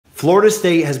Florida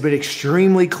State has been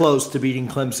extremely close to beating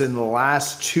Clemson the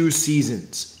last 2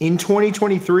 seasons. In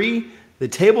 2023, the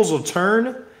tables will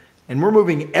turn, and we're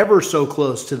moving ever so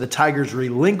close to the Tigers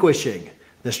relinquishing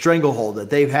the stranglehold that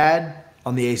they've had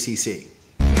on the ACC.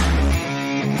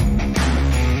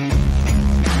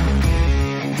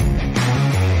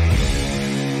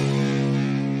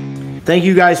 Thank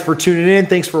you guys for tuning in.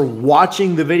 Thanks for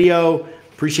watching the video.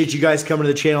 Appreciate you guys coming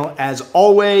to the channel as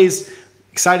always.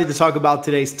 Excited to talk about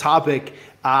today's topic.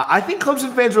 I think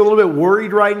Clemson fans are a little bit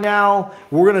worried right now.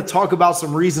 We're going to talk about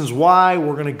some reasons why.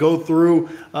 We're going to go through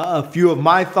a few of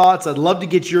my thoughts. I'd love to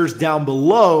get yours down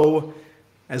below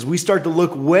as we start to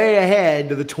look way ahead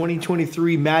to the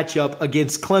 2023 matchup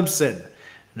against Clemson.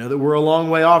 I know that we're a long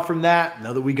way off from that. I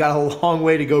know that we got a long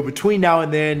way to go between now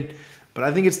and then. But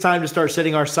I think it's time to start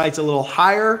setting our sights a little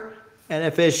higher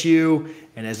at FSU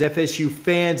and as FSU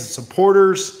fans and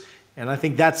supporters. And I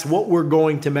think that's what we're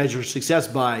going to measure success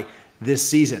by this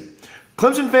season.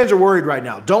 Clemson fans are worried right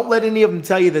now. Don't let any of them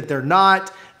tell you that they're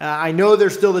not. I know they're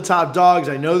still the top dogs.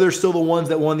 I know they're still the ones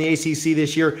that won the ACC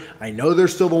this year. I know they're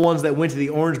still the ones that went to the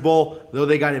Orange Bowl, though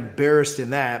they got embarrassed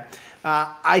in that.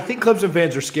 I think Clemson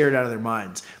fans are scared out of their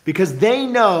minds because they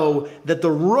know that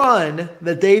the run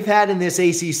that they've had in this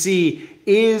ACC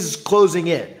is closing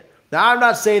in. Now, I'm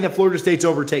not saying that Florida State's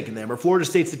overtaken them or Florida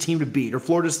State's the team to beat or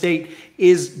Florida State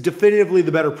is definitively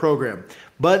the better program.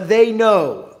 But they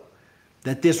know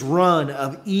that this run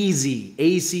of easy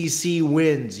ACC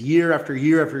wins year after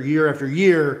year after year after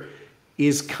year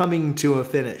is coming to a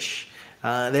finish.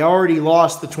 They already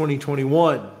lost the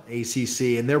 2021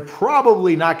 ACC, and they're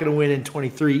probably not going to win in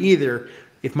 23 either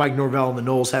if Mike Norvell and the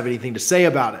Noles have anything to say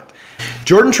about it.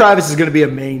 Jordan Travis is going to be a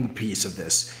main piece of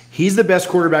this. He's the best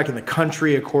quarterback in the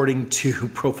country, according to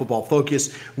Pro Football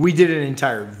Focus. We did an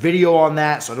entire video on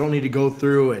that, so I don't need to go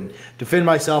through and defend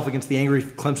myself against the angry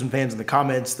Clemson fans in the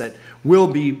comments that will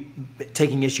be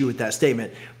taking issue with that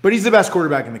statement. But he's the best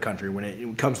quarterback in the country when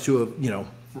it comes to,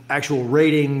 actual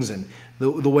ratings and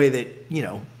the way that,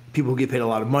 people who get paid a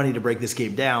lot of money to break this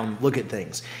game down look at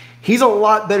things. He's a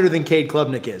lot better than Cade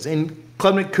Klubnik is, and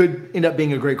Klubnik could end up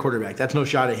being a great quarterback. That's no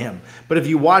shot at him. But if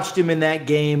you watched him in that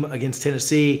game against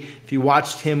Tennessee, if you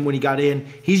watched him when he got in,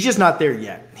 he's just not there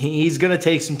yet. He's going to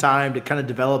take some time to kind of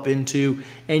develop into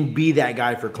and be that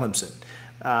guy for Clemson.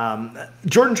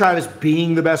 Jordan Travis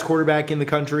being the best quarterback in the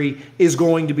country is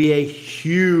going to be a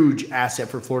huge asset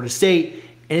for Florida State,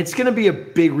 and it's going to be a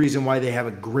big reason why they have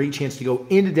a great chance to go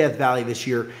into Death Valley this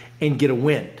year and get a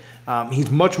win. He's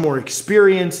much more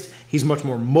experienced. He's much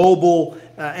more mobile.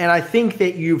 And I think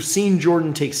that you've seen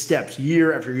Jordan take steps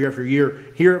year after year after year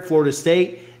here at Florida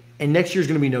State, and next year is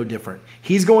going to be no different.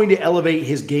 He's going to elevate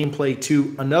his gameplay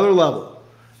to another level.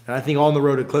 And I think on the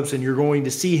road at Clemson, you're going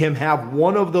to see him have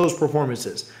one of those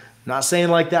performances. I'm not saying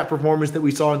like that performance that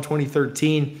we saw in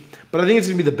 2013, but I think it's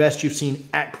going to be the best you've seen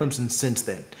at Clemson since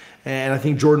then. And I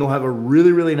think Jordan will have a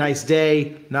really, really nice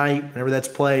night, whenever that's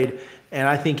played. And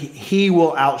I think he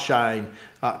will outshine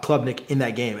Klubnik in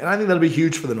that game. And I think that'll be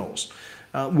huge for the Noles.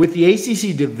 With the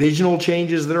ACC divisional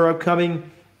changes that are upcoming,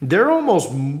 they're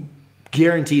almost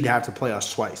guaranteed to have to play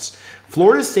us twice.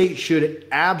 Florida State should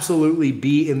absolutely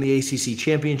be in the ACC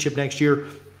championship next year.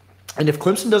 And if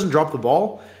Clemson doesn't drop the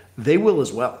ball, they will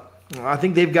as well. I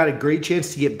think they've got a great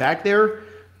chance to get back there.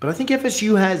 But I think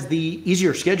FSU has the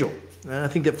easier schedule. I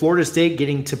think that Florida State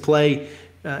getting to play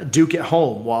Duke at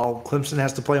home while Clemson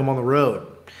has to play them on the road.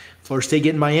 Florida State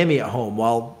getting Miami at home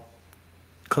while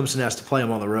Clemson has to play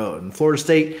them on the road. And Florida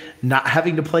State not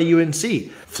having to play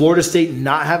UNC. Florida State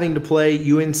not having to play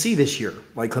UNC this year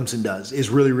like Clemson does is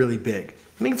really, really big.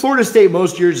 I think Florida State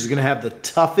most years is going to have the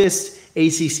toughest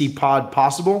ACC pod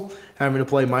possible, having to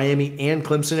play Miami and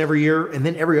Clemson every year, and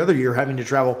then every other year having to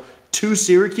travel to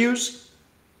Syracuse.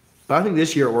 But I think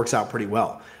this year it works out pretty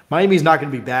well. Miami's not going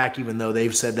to be back, even though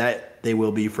they've said that they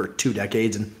will be for 2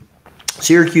 decades, and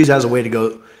Syracuse has a way to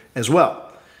go as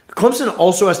well. Clemson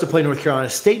also has to play North Carolina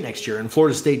State next year, and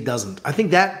Florida State doesn't. I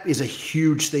think that is a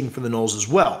huge thing for the Noles as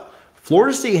well.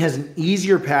 Florida State has an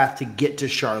easier path to get to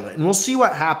Charlotte, and we'll see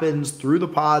what happens through the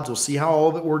pods. We'll see how all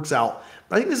of it works out.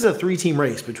 But I think this is a 3-team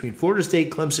race between Florida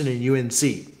State, Clemson, and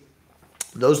UNC.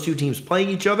 Those 2 teams playing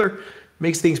each other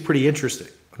makes things pretty interesting.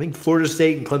 I think Florida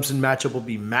State and Clemson matchup will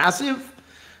be massive,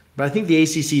 but I think the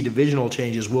ACC divisional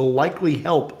changes will likely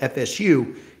help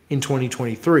FSU in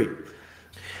 2023.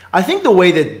 I think the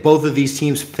way that both of these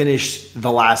teams finished the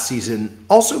last season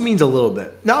also means a little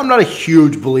bit. Now, I'm not a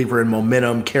huge believer in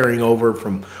momentum carrying over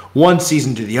from one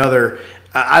season to the other.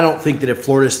 I don't think that if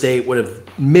Florida State would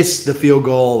have missed the field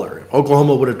goal or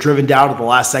Oklahoma would have driven down at the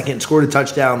last second and scored a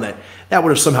touchdown, that would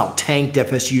have somehow tanked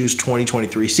FSU's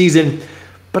 2023 season.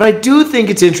 But I do think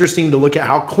it's interesting to look at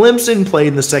how Clemson played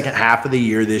in the second half of the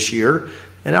year this year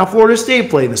and how Florida State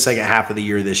played in the second half of the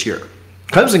year this year.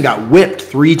 Clemson got whipped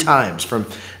 3 times from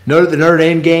the Notre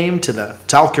Dame game to the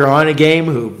South Carolina game,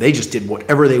 who they just did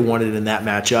whatever they wanted in that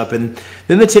matchup, and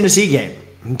then the Tennessee game.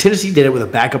 And Tennessee did it with a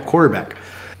backup quarterback.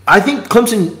 I think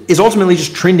Clemson is ultimately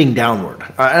just trending downward,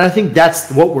 and I think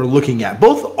that's what we're looking at,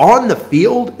 both on the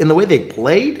field in the way they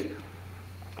played,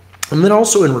 and then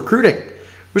also in recruiting.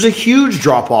 There's a huge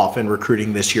drop-off in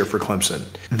recruiting this year for Clemson.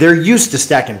 They're used to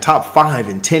stacking top 5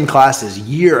 and 10 classes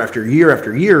year after year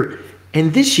after year,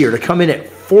 and this year to come in at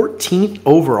 14th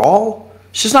overall,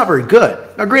 it's just not very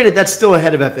good. Now, granted, that's still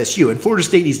ahead of FSU, and Florida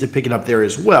State needs to pick it up there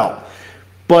as well,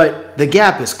 but the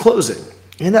gap is closing,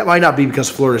 and that might not be because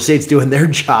Florida State's doing their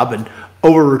job and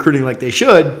over-recruiting like they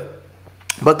should,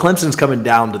 but Clemson's coming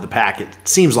down to the pack, it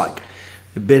seems like.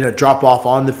 There's been a drop-off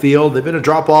on the field. They've been a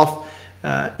drop-off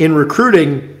in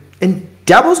recruiting, and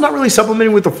Dabo's not really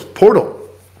supplementing with the portal.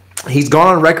 He's gone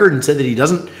on record and said that he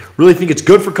doesn't really think it's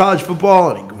good for college football,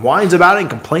 and he whines about it and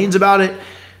complains about it,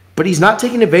 but he's not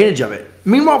taking advantage of it.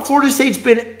 Meanwhile, Florida State's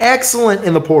been excellent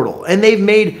in the portal, and they've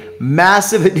made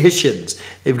massive additions.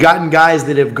 They've gotten guys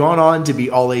that have gone on to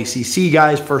be all-ACC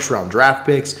guys, first-round draft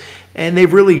picks, and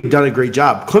they've really done a great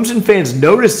job. Clemson fans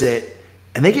notice it,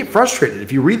 and they get frustrated.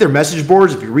 If you read their message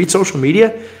boards, if you read social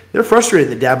media, they're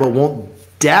frustrated that Dabo won't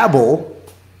dabble,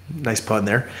 nice pun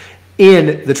there,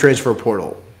 in the transfer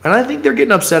portal. And I think they're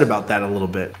getting upset about that a little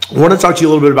bit. I want to talk to you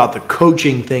a little bit about the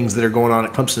coaching things that are going on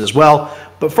at Clemson as well.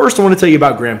 But first, I want to tell you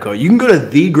about Gramco. You can go to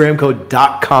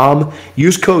thegramco.com,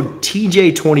 use code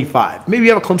TJ25. Maybe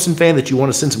you have a Clemson fan that you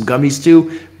want to send some gummies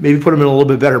to, maybe put them in a little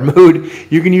bit better mood.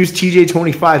 You can use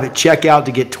TJ25 at checkout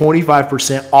to get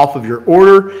 25% off of your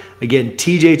order. Again,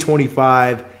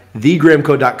 TJ25,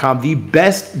 thegramco.com, the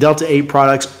best Delta 8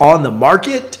 products on the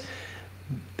market.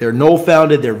 They're Noles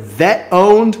founded, they're vet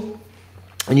owned,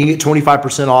 and you get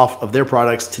 25% off of their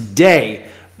products today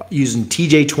using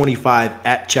TJ25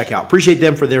 at checkout. Appreciate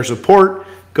them for their support.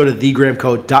 Go to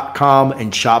thegramco.com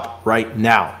and shop right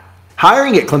now.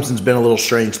 Hiring at Clemson's been a little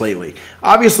strange lately.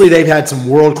 Obviously, they've had some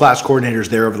world-class coordinators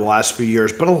there over the last few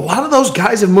years, but a lot of those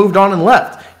guys have moved on and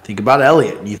left. Think about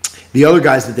Elliott. The other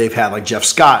guys that they've had, like Jeff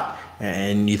Scott,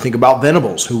 and you think about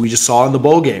Venables, who we just saw in the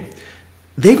bowl game.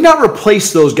 They've not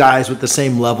replaced those guys with the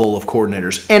same level of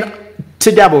coordinators. And to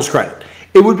Dabo's credit,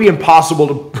 it would be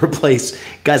impossible to replace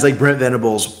guys like Brent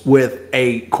Venables with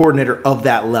a coordinator of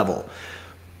that level.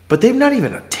 But they've not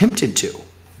even attempted to.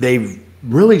 They've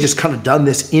really just kind of done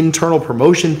this internal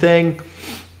promotion thing,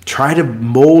 try to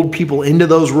mold people into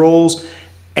those roles.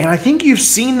 And I think you've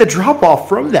seen the drop-off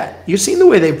from that. You've seen the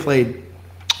way they played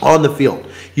on the field.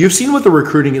 You've seen what the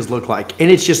recruiting has looked like,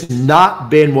 and it's just not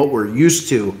been what we're used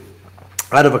to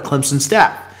out of a Clemson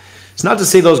staff. It's not to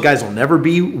say those guys will never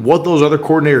be what those other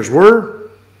coordinators were,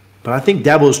 but I think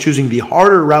Dabo is choosing the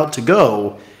harder route to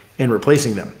go in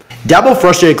replacing them. Dabo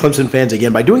frustrated Clemson fans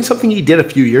again by doing something he did a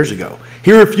few years ago.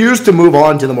 He refused to move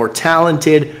on to the more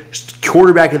talented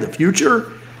quarterback of the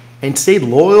future and stayed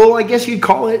loyal, I guess you'd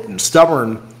call it, and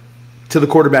stubborn to the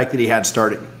quarterback that he had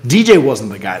starting. DJ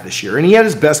wasn't the guy this year, and he had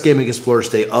his best game against Florida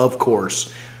State, of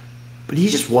course, but he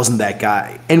just wasn't that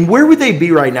guy. And where would they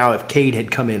be right now if Cade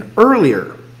had come in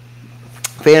earlier?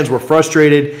 Fans were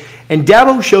frustrated, and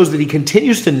Dabo shows that he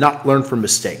continues to not learn from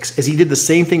mistakes, as he did the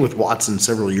same thing with Watson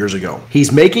several years ago.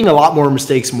 He's making a lot more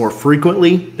mistakes more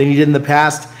frequently than he did in the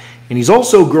past, and he's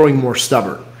also growing more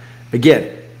stubborn.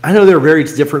 Again, I know they're very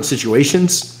different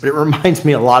situations, but it reminds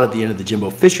me a lot of the end of the Jimbo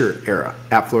Fisher era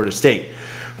at Florida State.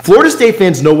 Florida State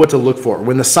fans know what to look for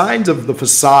when the signs of the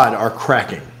facade are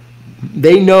cracking.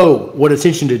 They know what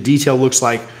attention to detail looks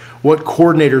like, what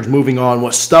coordinators moving on,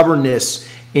 what stubbornness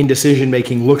in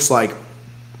decision-making looks like.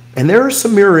 And there are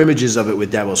some mirror images of it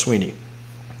with Dabo Swinney.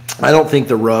 I don't think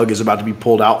the rug is about to be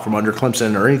pulled out from under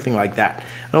Clemson or anything like that.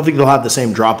 I don't think they'll have the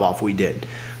same drop-off we did.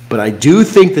 But I do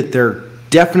think that they're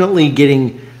definitely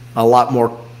getting a lot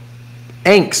more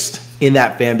angst in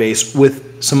that fan base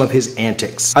with some of his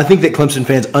antics. I think that Clemson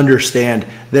fans understand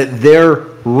that their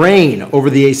reign over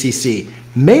the ACC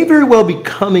may very well be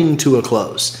coming to a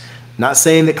close. Not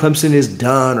saying that Clemson is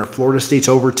done or Florida State's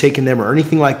overtaken them or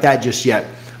anything like that just yet,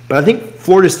 but I think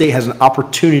Florida State has an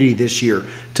opportunity this year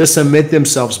to cement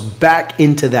themselves back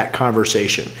into that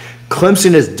conversation.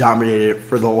 Clemson has dominated it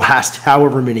for the last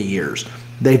however many years.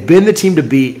 They've been the team to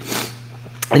beat,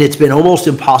 and it's been almost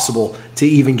impossible to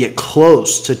even get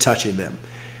close to touching them.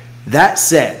 That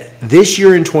said, this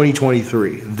year in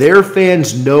 2023, their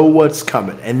fans know what's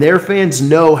coming, and their fans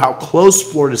know how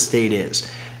close Florida State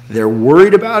is. They're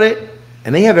worried about it,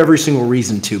 and they have every single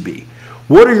reason to be.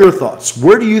 What are your thoughts?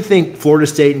 Where do you think Florida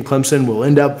State and Clemson will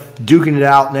end up duking it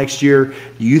out next year?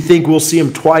 Do you think we'll see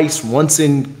them twice, once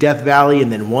in Death Valley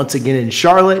and then once again in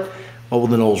Charlotte? What will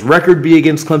the Noles record be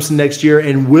against Clemson next year?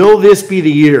 And will this be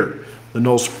the year the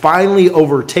Noles finally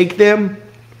overtake them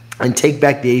and take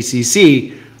back the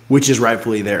ACC, which is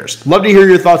rightfully theirs? Love to hear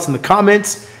your thoughts in the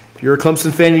comments. If you're a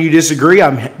Clemson fan and you disagree,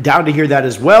 I'm down to hear that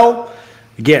as well.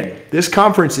 Again, this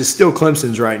conference is still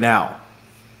Clemson's right now,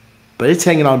 but it's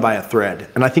hanging on by a thread,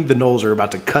 and I think the Noles are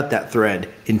about to cut that thread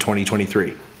in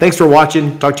 2023. Thanks for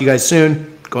watching. Talk to you guys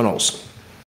soon. Go Noles.